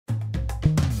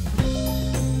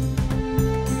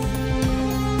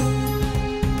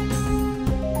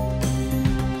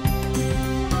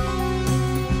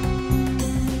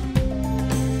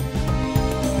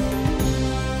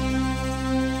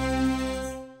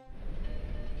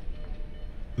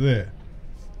There.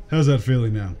 How's that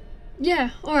feeling now?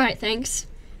 Yeah, alright, thanks.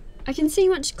 I can see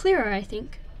much clearer, I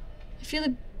think. I feel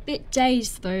a bit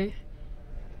dazed, though.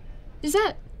 Is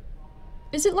it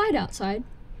light outside?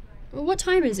 What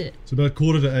time is it? It's about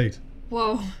 7:45.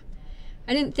 Whoa.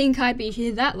 I didn't think I'd be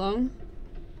here that long.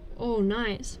 Oh,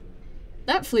 nice.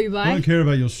 That flew by. I don't care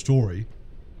about your story.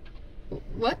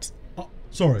 What? Oh,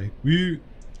 sorry, I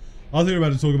thought you were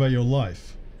about to talk about your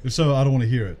life. If so, I don't want to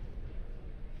hear it.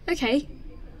 Okay.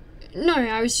 No,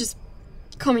 I was just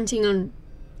commenting on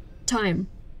time.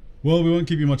 Well, we won't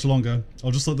keep you much longer.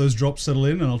 I'll just let those drops settle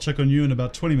in and I'll check on you in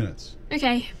about 20 minutes.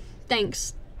 Okay,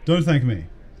 thanks. Don't thank me.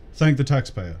 Thank the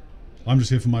taxpayer. I'm just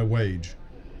here for my wage.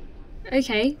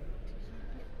 Okay.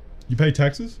 You pay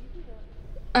taxes?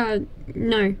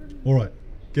 No. Alright.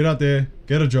 Get out there,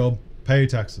 get a job, pay your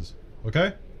taxes.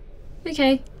 Okay?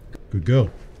 Okay. Good girl.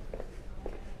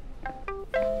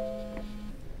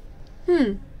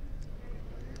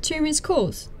 2 missed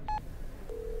calls.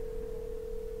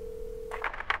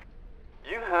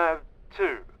 You have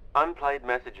 2 unplayed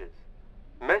messages.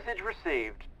 Message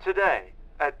received today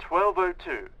at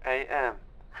 12:02 a.m.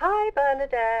 Hi,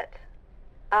 Bernadette.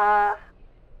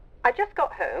 I just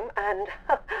got home and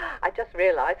I just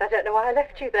realised I don't know why I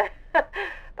left you there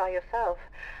by yourself.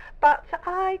 But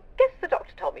I guess the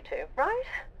doctor told me to, right?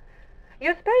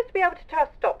 You're supposed to be able to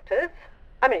trust doctors.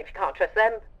 I mean, if you can't trust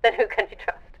them, then who can you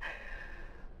trust?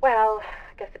 Well,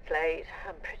 I guess it's late.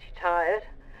 I'm pretty tired.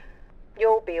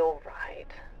 You'll be all right.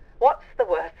 What's the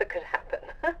worst that could happen?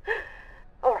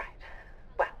 All right.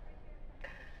 Well,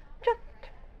 just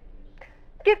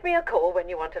give me a call when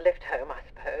you want a lift home, I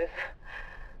suppose.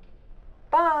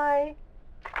 Bye.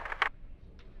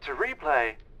 To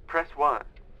replay, press 1.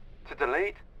 To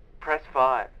delete, press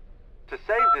 5. To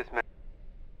save this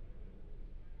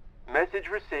message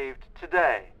received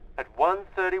today at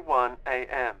 1:31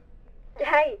 a.m.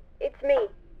 Hey, it's me.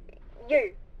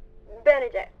 You.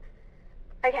 Bernadette.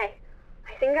 Okay,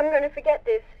 I think I'm going to forget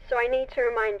this, so I need to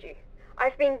remind you.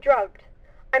 I've been drugged.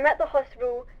 I'm at the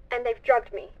hospital and they've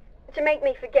drugged me to make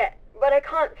me forget, but I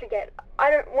can't forget. I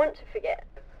don't want to forget.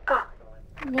 Ah.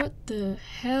 What the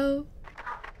hell?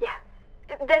 Yeah,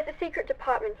 there's a secret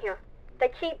department here. They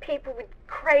keep people with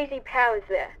crazy powers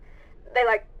there. They,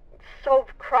 solve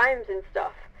crimes and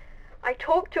stuff. I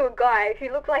talked to a guy who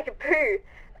looked like a poo.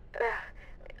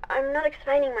 I'm not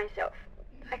explaining myself.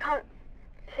 I can't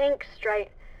think straight.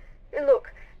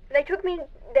 Look, they took me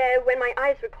there when my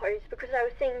eyes were closed because I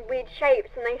was seeing weird shapes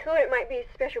and they thought it might be a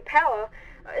special power.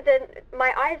 Then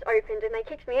my eyes opened and they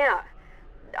kicked me out.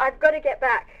 I've got to get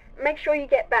back. Make sure you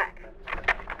get back.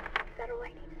 Is that all I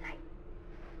need to say?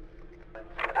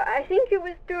 I think it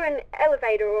was through an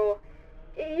elevator or...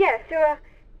 Yeah,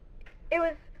 it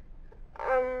was...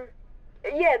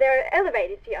 Yeah, there are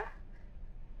elevators here.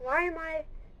 Why am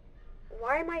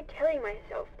I telling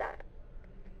myself that?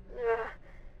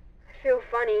 I feel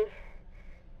funny.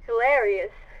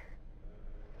 Hilarious.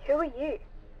 Who are you?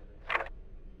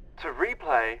 To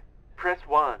replay, press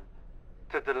 1.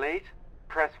 To delete,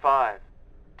 press 5.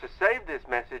 To save this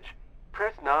message,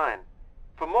 press 9.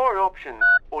 For more options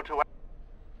or to...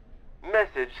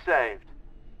 Message saved.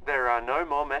 There are no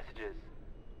more messages.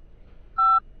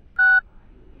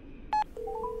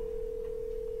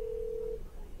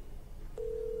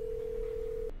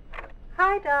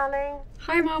 Hi, darling.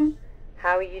 Hi, Mum.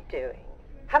 How are you doing?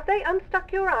 Have they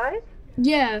unstuck your eyes?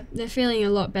 Yeah, they're feeling a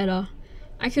lot better.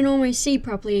 I can almost see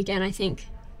properly again, I think.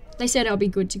 They said I'll be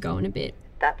good to go in a bit.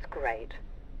 That's great.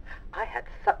 I had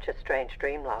such a strange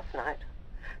dream last night.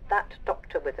 That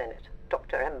doctor was in it,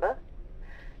 Dr. Ember.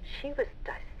 She was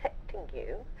dissecting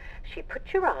you. She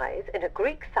put your eyes in a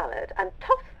Greek salad and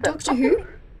tossed them... Doctor who?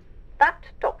 That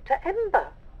Dr. Ember.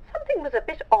 Something was a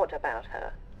bit odd about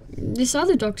her. This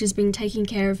other doctor's been taking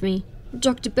care of me.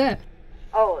 Dr. Burke.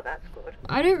 Oh, that's good.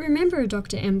 I don't remember a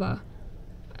Dr. Ember.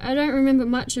 I don't remember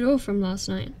much at all from last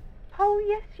night. Oh,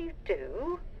 yes, you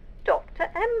do. Dr.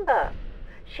 Ember.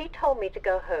 She told me to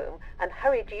go home and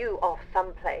hurried you off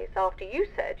someplace after you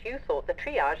said you thought the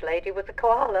triage lady was a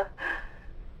koala.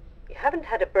 You haven't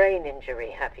had a brain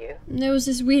injury, have you? There was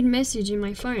this weird message in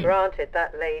my phone. Granted,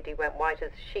 that lady went white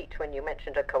as a sheet when you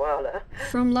mentioned a koala.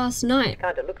 From last night.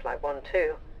 Kind of looked like one,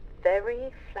 too. Very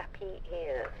flappy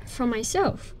ears. From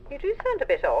myself. You do sound a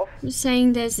bit off.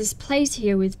 Saying there's this place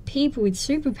here with people with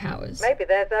superpowers. Maybe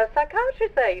there's a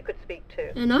psychiatrist there you could speak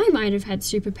to. And I might have had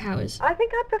superpowers. I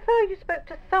think I'd prefer you spoke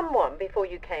to someone before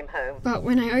you came home. But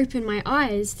when I opened my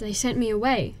eyes, they sent me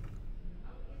away.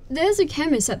 There's a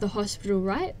chemist at the hospital,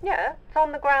 right? Yeah, it's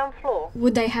on the ground floor.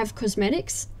 Would they have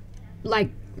cosmetics?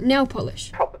 Like nail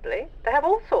polish? Probably. They have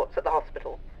all sorts at the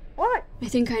hospital. Why? I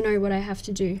think I know what I have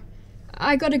to do.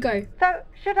 I gotta go. So,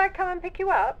 should I come and pick you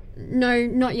up? No,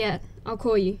 not yet. I'll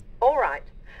call you. All right.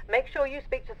 Make sure you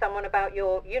speak to someone about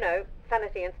your,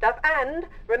 sanity and stuff. And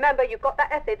remember, you've got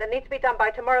that essay that needs to be done by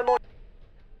tomorrow morning.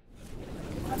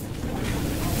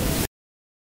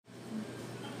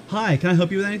 Hi, can I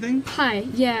help you with anything? Hi,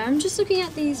 yeah, I'm just looking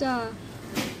at these,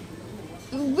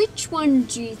 Which one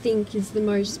do you think is the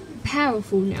most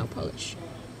powerful nail polish?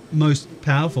 Most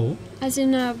powerful? As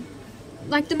in,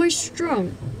 like the most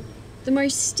strong, the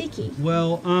most sticky.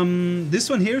 Well, this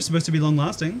one here is supposed to be long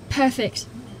lasting. Perfect.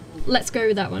 Let's go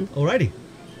with that one. Alrighty.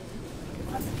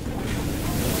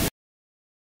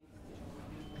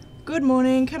 Good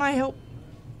morning, can I help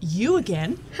you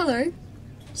again? Hello.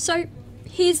 So,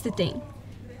 here's the thing.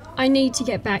 I need to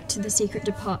get back to the secret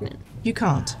department. You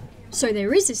can't. So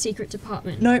there is a secret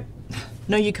department?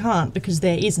 No, you can't, because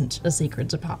there isn't a secret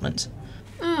department.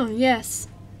 Oh, yes.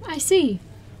 I see.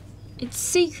 It's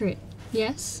secret,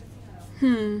 yes?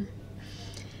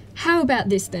 How about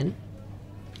this then?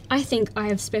 I think I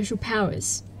have special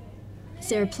powers. Is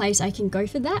there a place I can go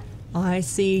for that? I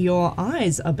see your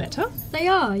eyes are better. They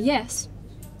are, yes.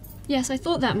 Yes, I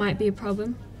thought that might be a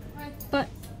problem. But,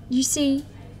 you see,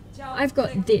 I've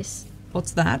got this.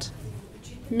 What's that?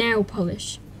 Nail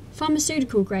polish.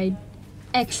 Pharmaceutical grade.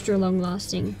 Extra long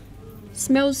lasting.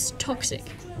 Smells toxic.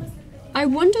 I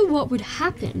wonder what would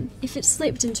happen if it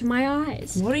slipped into my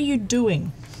eyes. What are you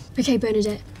doing? Okay,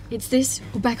 Bernadette, it's this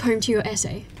or back home to your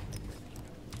essay.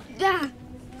 Ah!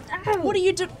 Ow! What are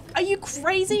you doing? Are you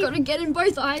crazy? Gotta get in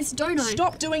both eyes, don't I?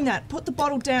 Stop doing that. Put the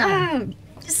bottle down. Ah!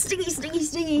 Stingy, stingy,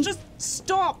 stingy. Just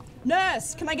stop.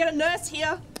 Nurse, can I get a nurse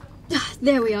here?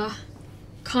 There we are.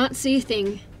 Can't see a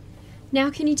thing. Now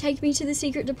can you take me to the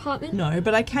secret department? No,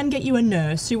 but I can get you a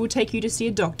nurse who will take you to see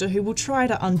a doctor who will try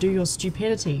to undo your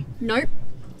stupidity. Nope.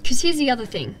 Because here's the other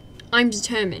thing. I'm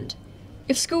determined.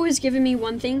 If school has given me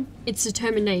one thing, it's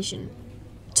determination.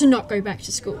 To not go back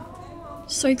to school.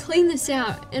 So clean this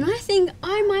out, and I think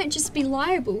I might just be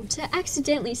liable to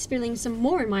accidentally spilling some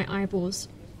more in my eyeballs.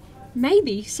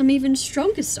 Maybe some even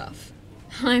stronger stuff.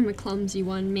 I'm a clumsy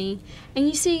one, me. And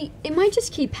you see, it might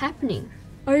just keep happening.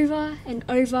 Over and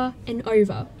over and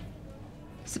over.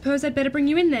 Suppose I'd better bring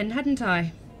you in then, hadn't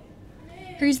I?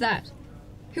 Who's that?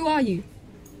 Who are you?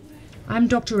 I'm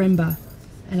Dr. Ember,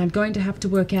 and I'm going to have to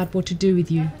work out what to do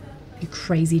with you, you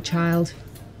crazy child.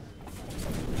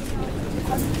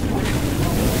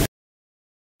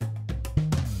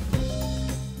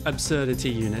 Absurdity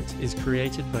Unit is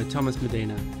created by Thomas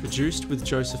Medina, produced with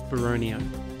Joseph Baronio,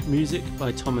 music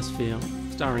by Thomas Field,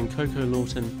 starring Coco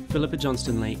Lawton, Philippa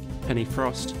Johnston-Leake, Penny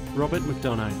Frost, Robert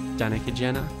McDonough, Danica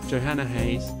Jenner, Johanna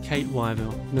Hayes, Kate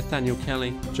Wyville, Nathaniel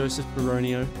Kelly, Joseph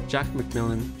Baronio, Jack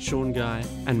McMillan, Sean Guy,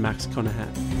 and Max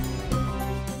Conahan.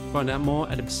 Find out more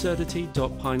at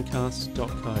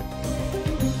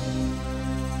absurdity.pinecast.co.